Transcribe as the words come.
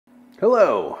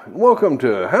Hello, and welcome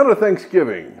to How to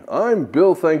Thanksgiving. I'm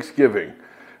Bill Thanksgiving,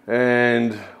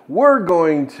 and we're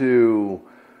going to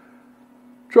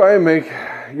try and make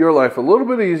your life a little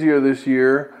bit easier this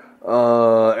year.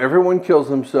 Everyone kills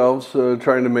themselves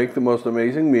trying to make the most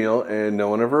amazing meal, and no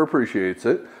one ever appreciates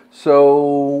it. So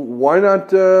why not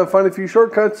find a few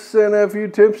shortcuts and a few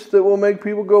tips that will make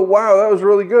people go, wow, that was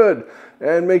really good,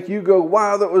 and make you go,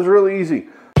 wow, that was really easy.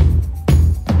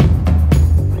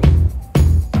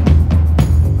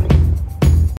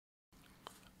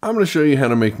 I'm going to show you how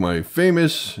to make my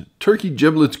famous turkey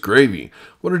giblets gravy.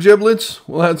 What are giblets?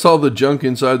 Well, that's all the junk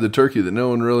inside the turkey that no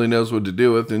one really knows what to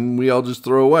do with, and we all just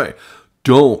throw away.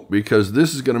 Don't, because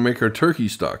this is going to make our turkey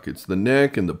stock. It's the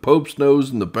neck and the Pope's nose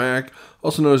in the back,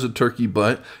 also known as a turkey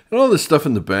butt, and all this stuff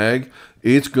in the bag.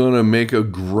 It's going to make a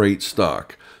great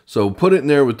stock. So put it in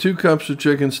there with 2 cups of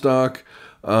chicken stock,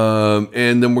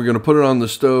 and then we're going to put it on the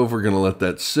stove. We're going to let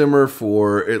that simmer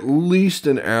for at least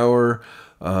an hour.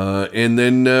 And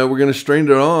then we're going to strain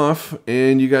it off,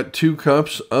 and you got 2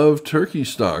 cups of turkey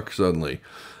stock suddenly.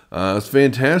 It's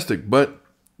fantastic, but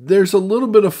there's a little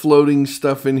bit of floating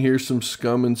stuff in here, some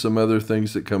scum and some other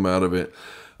things that come out of it.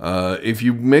 If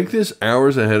you make this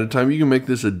hours ahead of time, you can make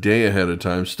this a day ahead of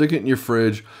time. Stick it in your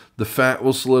fridge. The fat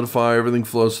will solidify. Everything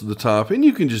flows to the top, and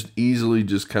you can just easily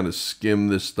just kind of skim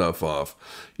this stuff off.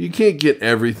 You can't get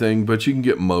everything, but you can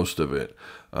get most of it.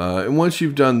 And once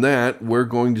you've done that, we're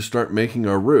going to start making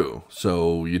our roux.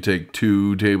 So you take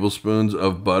 2 tablespoons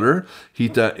of butter,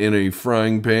 heat that in a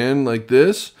frying pan like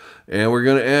this, and we're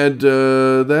going to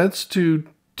add, that's 2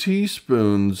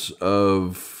 teaspoons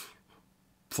of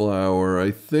flour.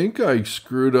 I think I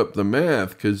screwed up the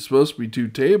math because it's supposed to be 2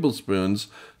 tablespoons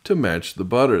to match the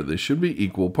butter. They should be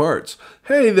equal parts.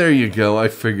 Hey, there you go. I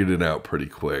figured it out pretty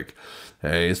quick.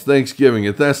 Hey, it's Thanksgiving.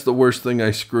 If that's the worst thing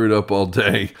I screwed up all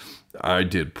day, I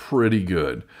did pretty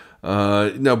good.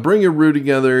 Now bring your roux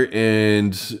together,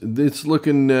 and it's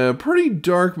looking pretty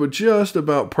dark, but just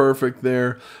about perfect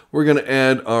there. We're going to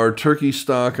add our turkey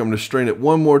stock. I'm going to strain it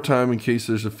one more time in case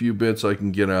there's a few bits I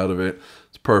can get out of it.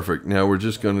 It's perfect. Now we're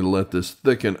just going to let this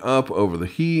thicken up over the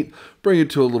heat, bring it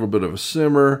to a little bit of a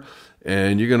simmer,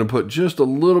 and you're going to put just a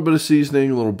little bit of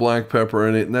seasoning, a little black pepper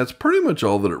in it, and that's pretty much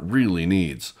all that it really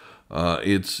needs.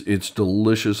 It's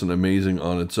delicious and amazing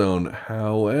on its own.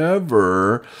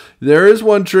 However, there is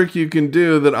one trick you can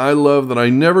do that I love that I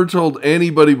never told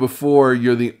anybody before.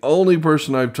 You're the only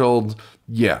person I've told.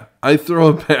 Yeah, I throw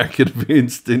a packet of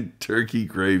instant turkey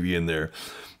gravy in there.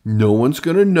 No one's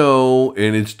going to know,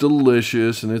 and it's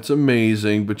delicious, and it's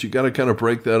amazing, but you got to kind of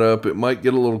break that up. It might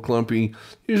get a little clumpy.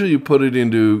 Usually you put it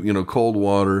into, cold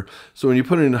water, so when you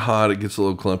put it in hot, it gets a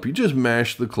little clumpy. Just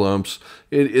mash the clumps.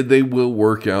 They will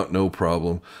work out, no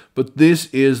problem. But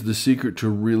this is the secret to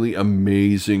really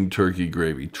amazing turkey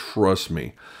gravy. Trust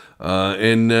me.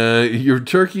 Your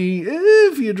turkey,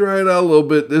 if you dry it out a little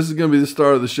bit, this is going to be the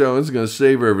star of the show. It's going to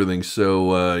savor everything.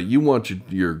 So you want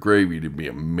your gravy to be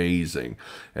amazing.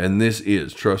 And this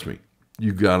is, trust me,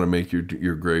 you got to make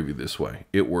your gravy this way.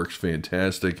 It works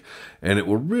fantastic, and it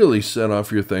will really set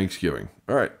off your Thanksgiving.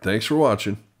 All right, thanks for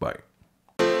watching. Bye.